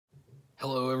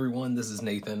Hello everyone, this is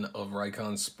Nathan of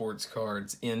Riconn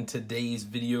Sportscards. In today's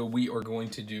video, we are going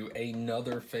to do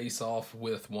another face-off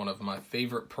with one of my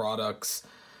favorite products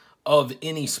of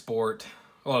any sport,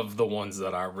 of the ones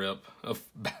that I rip, of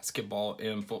basketball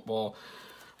and football.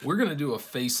 We're going to do a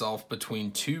face-off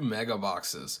between two mega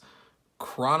boxes.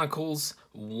 Chronicles,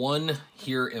 one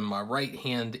here in my right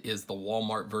hand is the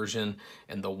Walmart version,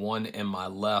 and the one in my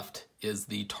left is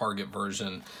the Target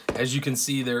version. As you can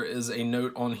see, there is a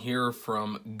note on here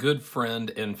from good friend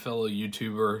and fellow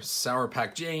YouTuber Sour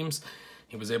Pack James.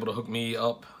 He was able to hook me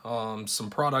up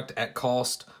some product at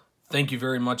cost. Thank you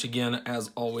very much again, as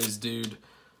always, dude.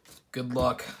 Good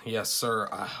luck. Yes, sir.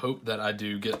 I hope that I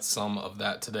do get some of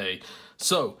that today.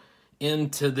 So,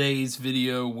 in today's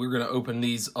video, we're going to open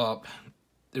these up.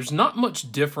 There's not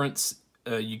much difference.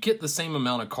 You get the same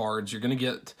amount of cards. You're going to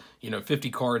get,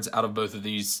 50 cards out of both of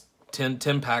these.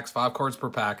 10 packs, 5 cards per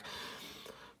pack.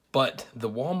 But the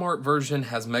Walmart version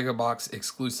has Mega Box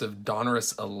exclusive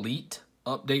Donruss Elite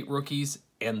update rookies,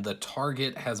 and the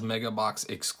Target has Mega Box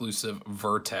exclusive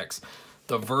Vertex.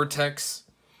 The Vertex,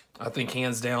 I think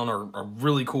hands down, are a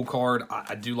really cool card.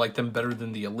 I do like them better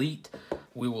than the Elite.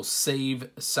 We will save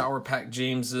Sour Pack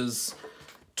James's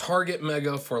Target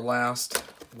Mega for last.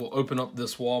 We'll open up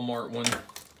this Walmart one,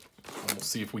 and we'll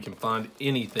see if we can find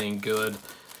anything good.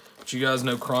 But you guys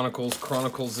know Chronicles.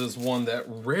 Chronicles is one that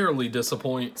rarely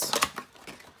disappoints.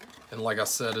 And like I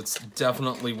said, it's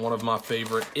definitely one of my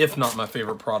favorite, if not my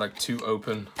favorite product to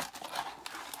open.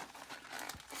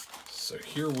 So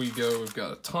here we go. We've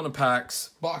got a ton of packs.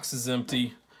 Box is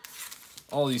empty.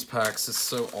 All these packs is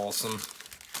so awesome.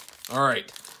 All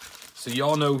right. So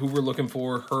y'all know who we're looking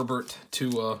for. Herbert,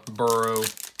 Tua, Burrow,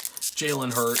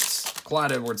 Jalen Hurts,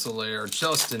 Clyde Edwards-Helaire,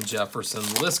 Justin Jefferson.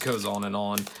 The list goes on.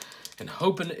 And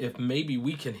hoping if maybe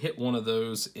we can hit one of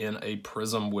those in a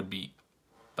prism would be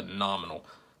phenomenal.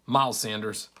 Miles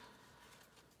Sanders,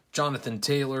 Jonathan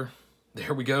Taylor.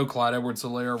 There we go, Clyde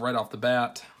Edwards-Helaire right off the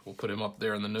bat. We'll put him up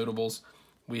there in the notables.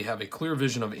 We have a clear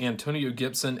vision of Antonio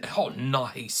Gibson. Oh,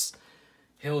 nice.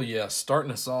 Hell yeah.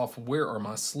 Starting us off, where are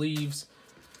my sleeves?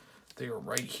 They are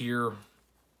right here.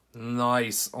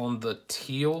 Nice on the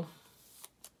teal.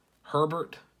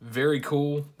 Herbert, very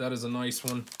cool. That is a nice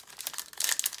one.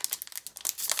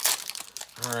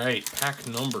 All right, pack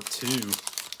number 2.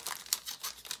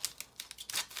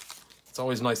 It's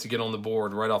always nice to get on the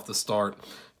board right off the start.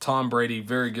 Tom Brady,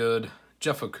 very good.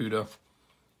 Jeff Okudah,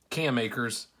 Cam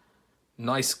Akers,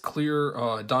 nice clear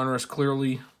Donruss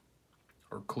clearly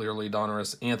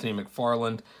Donruss, Anthony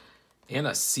McFarland, and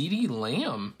a CeeDee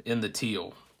Lamb in the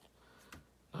teal.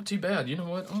 Not too bad. You know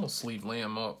what? I'm going to sleeve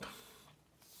Lamb up.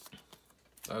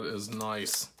 That is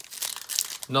nice.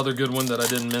 Another good one that I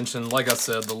didn't mention. Like I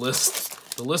said, the list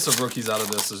of rookies out of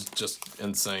this is just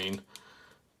insane.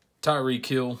 Tyreek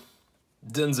Hill,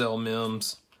 Denzel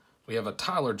Mims. We have a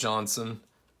Tyler Johnson.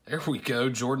 There we go.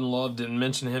 Jordan Love, didn't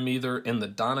mention him either. In the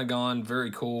Donegan,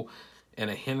 very cool. And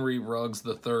a Henry Ruggs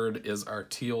III is our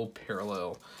teal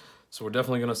parallel. So we're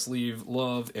definitely going to sleeve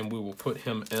Love, and we will put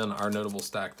him in our notable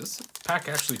stack. This pack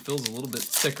actually feels a little bit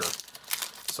thicker.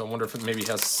 So I wonder if it maybe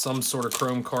has some sort of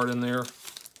chrome card in there.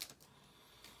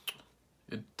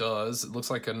 It does. It looks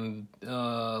like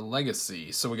a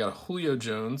legacy. So we got a Julio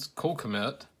Jones, Cole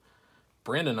Kmet,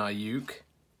 Brandon Ayuk.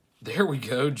 There we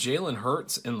go. Jalen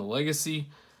Hurts in the legacy.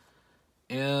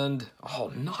 And,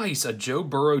 oh, nice. A Joe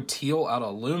Burrow teal out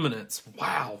of Luminance.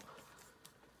 Wow.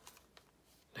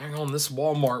 Hang on. This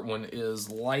Walmart one is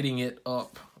lighting it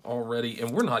up already.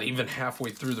 And we're not even halfway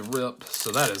through the rip.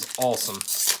 So that is awesome.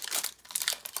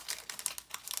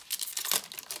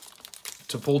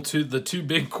 To pull the two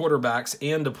big quarterbacks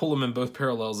and to pull them in both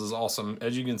parallels is awesome.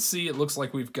 As you can see, it looks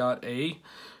like we've got a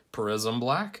Prism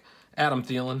Black, Adam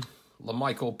Thielen,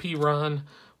 LaMichael Pirine.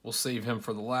 We'll save him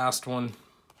for the last one.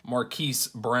 Marquise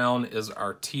Brown is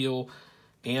our teal,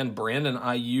 and Brandon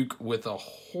Ayuk with a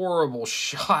horrible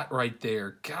shot right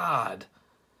there. God,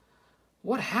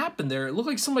 what happened there? It looked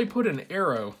like somebody put an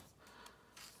arrow.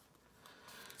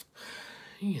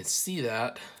 You can see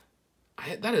that.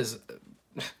 That is...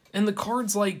 And the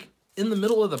card's, like, in the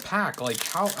middle of the pack. Like,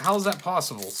 how is that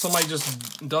possible? Somebody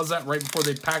just does that right before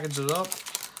they package it up?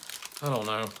 I don't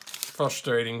know.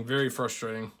 Frustrating. Very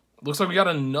frustrating. Looks like we got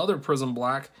another Prism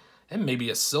Black and maybe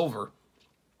a silver.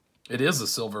 It is a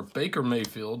silver. Baker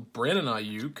Mayfield, Brandon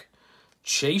Ayuk,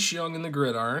 Chase Young in the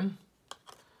gridiron,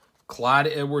 Clyde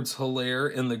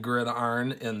Edwards-Helaire in the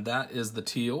gridiron, and that is the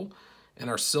teal. And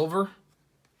our silver,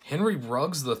 Henry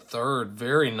Ruggs III.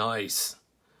 Very nice.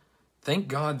 Thank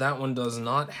God that one does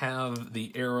not have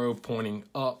the arrow pointing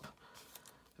up.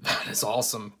 That is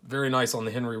awesome. Very nice on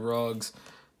the Henry Ruggs.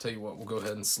 Tell you what, we'll go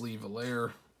ahead and sleeve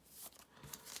Helaire.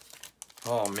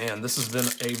 Oh man, this has been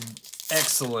a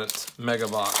excellent mega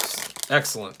box.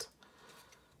 Excellent.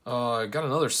 Got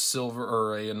another silver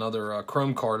or another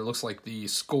chrome card. It looks like the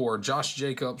score. Josh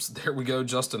Jacobs. There we go.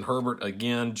 Justin Herbert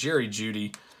again. Jerry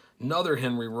Jeudy. Another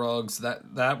Henry Ruggs.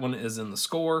 That one is in the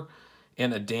score.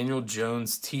 And a Daniel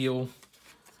Jones teal.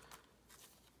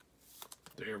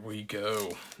 There we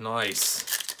go. Nice.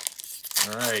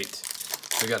 All right.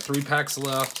 We got 3 packs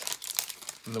left.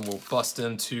 And then we'll bust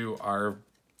into our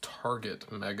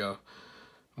Target Mega.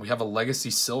 We have a Legacy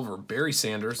Silver. Barry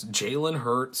Sanders. Jalen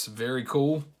Hurts. Very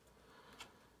cool.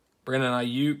 Brandon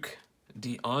Ayuk.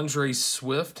 DeAndre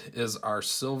Swift is our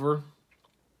silver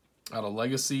out of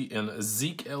Legacy. And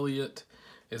Zeke Elliott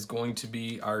is going to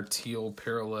be our teal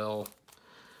parallel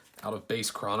out of Base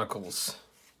Chronicles.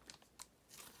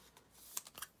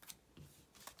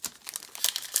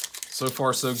 So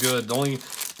far, so good. The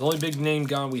only big name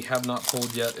guy we have not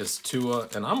pulled yet is Tua,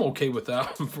 and I'm okay with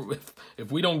that.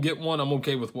 If we don't get one, I'm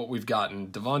okay with what we've gotten.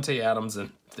 Devontae Adams,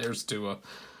 and there's Tua.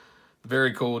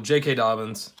 Very cool. J.K.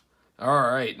 Dobbins. All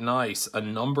right, nice. A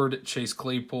numbered Chase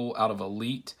Claypool out of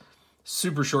Elite.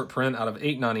 Super short print out of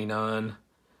 $8.99.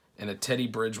 And a Teddy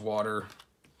Bridgewater.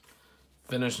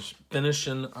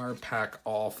 Finishing our pack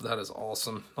off. That is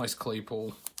awesome. Nice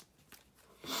Claypool.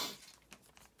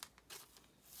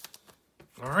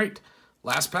 All right,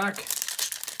 last pack.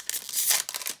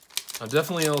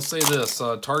 I'll say this.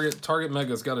 Target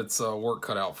Mega's got its work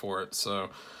cut out for it.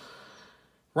 So,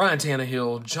 Ryan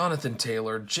Tannehill, Jonathan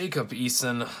Taylor, Jacob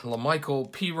Eason,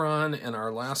 LaMichael Piron, and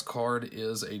our last card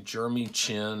is a Jeremy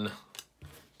Chin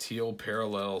teal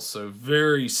parallel. So,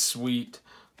 very sweet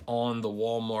on the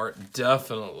Walmart.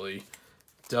 Definitely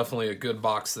a good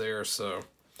box there. So,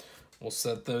 we'll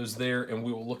set those there, and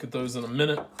we will look at those in a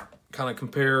minute. Kind of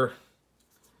compare.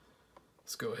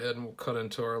 Let's go ahead and we'll cut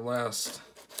into our last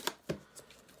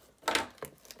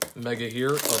Mega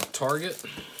here of Target.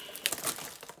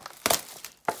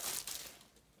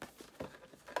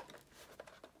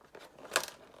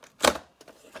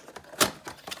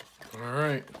 All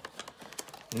right.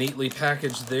 Neatly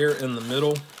packaged there in the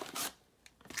middle.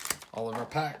 All of our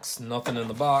packs, nothing in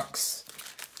the box.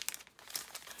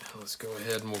 Let's go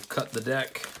ahead and we'll cut the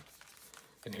deck.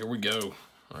 And here we go.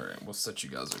 All right, we'll set you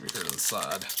guys over here to the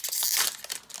side.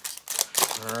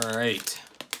 All right.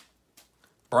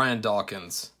 Brian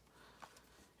Dawkins.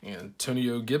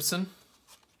 Antonio Gibson.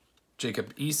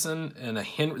 Jacob Eason. And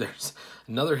there's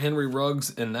another Henry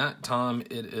Ruggs. And that time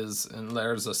it is, and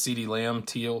there's a CeeDee Lamb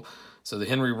teal. So the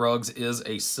Henry Ruggs is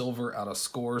a silver out of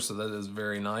Score. So that is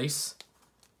very nice.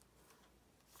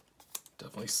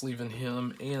 Definitely sleeving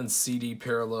him and CD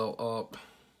parallel up.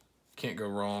 Can't go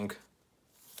wrong.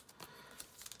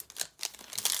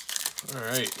 All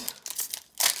right.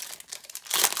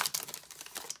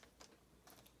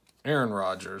 Aaron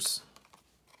Rodgers.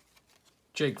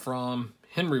 Jake Fromm.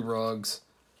 Henry Ruggs.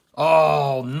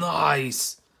 Oh,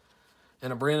 nice.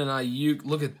 And a Brandon Ayuk.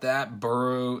 Look at that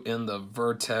Burrow in the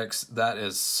Vertex. That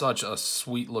is such a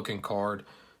sweet looking card.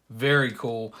 Very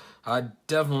cool. I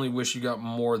definitely wish you got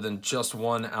more than just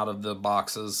one out of the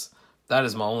boxes. That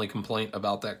is my only complaint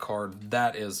about that card.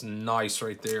 That is nice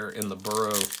right there in the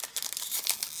Burrow.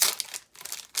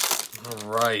 All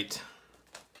right.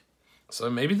 So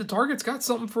maybe the Target's got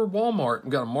something for Walmart.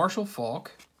 We've got a Marshall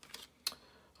Faulk.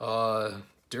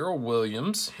 Darrell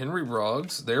Williams. Henry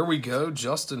Ruggs. There we go.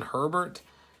 Justin Herbert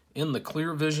in the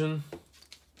clear vision.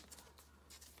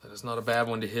 That is not a bad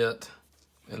one to hit.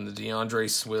 And the DeAndre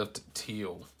Swift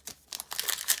teal.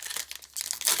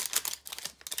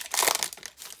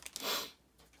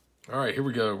 All right, here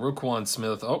we go. Riconn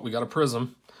Smith. Oh, we got a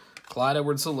prism. Clyde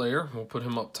Edwards-Helaire. We'll put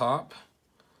him up top.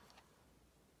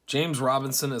 James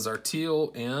Robinson is our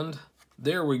teal. And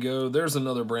there we go. There's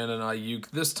another Brandon Ayuk.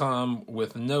 This time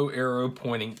with no arrow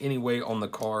pointing any way on the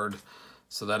card.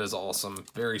 So that is awesome.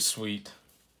 Very sweet.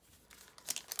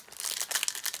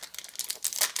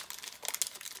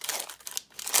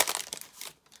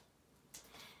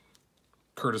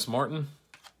 Curtis Martin,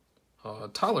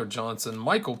 Tyler Johnson,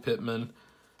 Michael Pittman,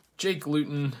 Jake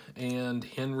Luton, and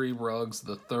Henry Ruggs.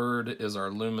 The third is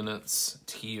our Luminance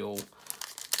teal to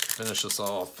finish us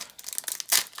off.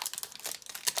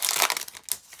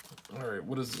 All right,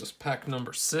 what is this? Pack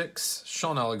number 6.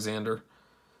 Sean Alexander,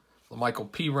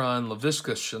 LaMichael Piron,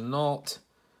 Laviska Shenault.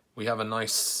 We have a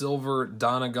nice silver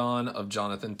Donegan of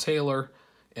Jonathan Taylor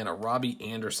and a Robbie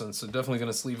Anderson. So definitely going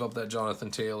to sleeve up that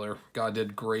Jonathan Taylor. Guy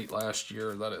did great last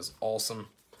year. That is awesome.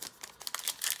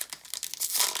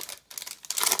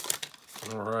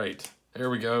 All right. There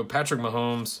we go. Patrick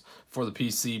Mahomes for the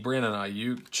PC. Brandon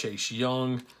Ayuk. Chase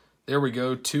Young. There we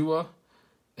go. Tua.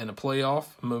 and a playoff,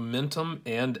 momentum,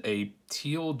 and a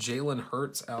teal Jalen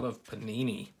Hurts out of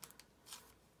Panini.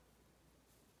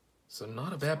 So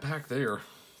not a bad pack there.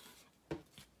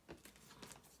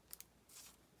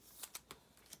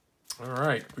 All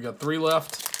right, we got 3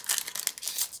 left.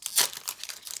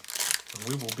 And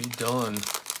we will be done.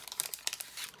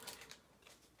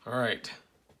 All right,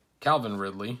 Calvin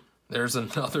Ridley. There's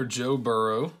another Joe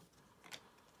Burrow.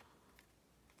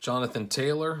 Jonathan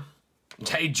Taylor.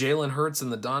 Hey, Jalen Hurts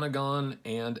in the Donegan,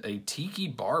 and a Tiki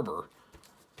Barber.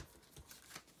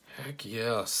 Heck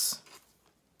yes.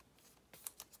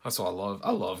 That's what I love.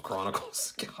 I love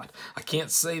Chronicles. God, I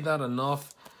can't say that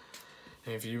enough.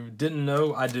 And if you didn't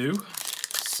know, I do.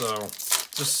 So,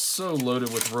 just so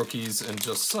loaded with rookies and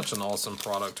just such an awesome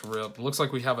product to rip. Looks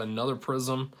like we have another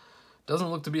Prism. Doesn't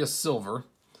look to be a silver.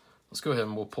 Let's go ahead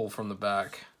and we'll pull from the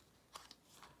back.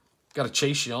 Got a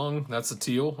Chase Young. That's a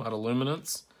teal out of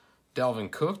Luminance.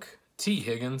 Dalvin Cook, T.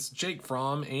 Higgins, Jake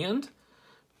Fromm, and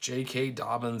J.K.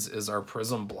 Dobbins is our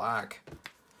Prism Black.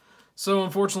 So,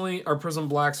 unfortunately, our Prism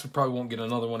Blacks, we probably won't get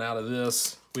another one out of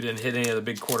this. We didn't hit any of the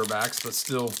big quarterbacks, but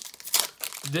still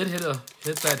did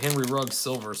hit that Henry Ruggs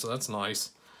silver, so that's nice.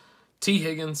 T.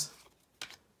 Higgins.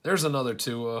 There's another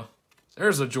Tua.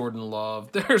 There's a Jordan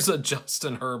Love. There's a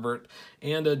Justin Herbert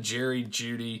and a Jerry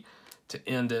Jeudy to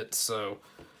end it. So,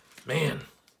 man,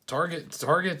 Target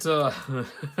Target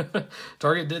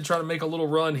did try to make a little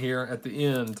run here at the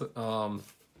end. God,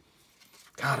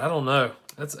 I don't know.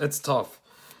 It's tough.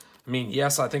 I mean,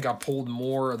 yes, I think I pulled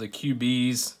more of the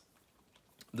QBs,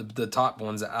 the top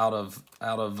ones out of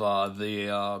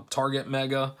the Target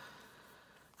Mega.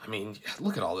 I mean,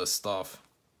 look at all this stuff.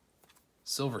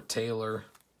 Silver Taylor.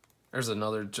 There's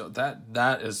another.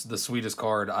 That is the sweetest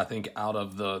card, I think, out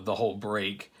of the whole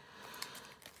break.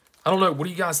 I don't know. What do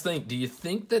you guys think? Do you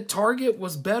think that Target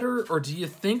was better, or do you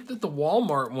think that the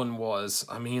Walmart one was?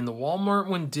 I mean, the Walmart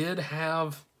one did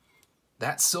have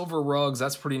that silver Ruggs.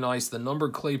 That's pretty nice. The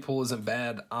numbered Claypool isn't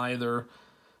bad either.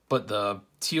 But the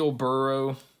teal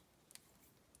Burrow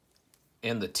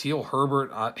and the teal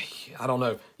Herbert, I don't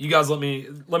know. You guys let me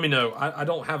know. I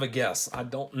don't have a guess. I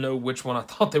don't know which one. I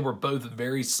thought they were both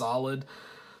very solid.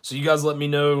 So you guys let me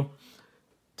know.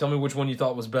 Tell me which one you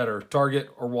thought was better, Target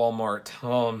or Walmart.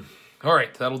 All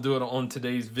right, that'll do it on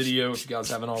today's video. If you guys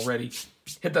haven't already,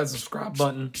 hit that subscribe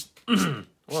button.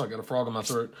 Well, I got a frog in my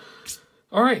throat.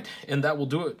 All right, and that will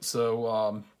do it.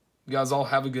 So you guys all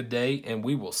have a good day, and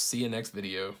we will see you next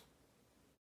video.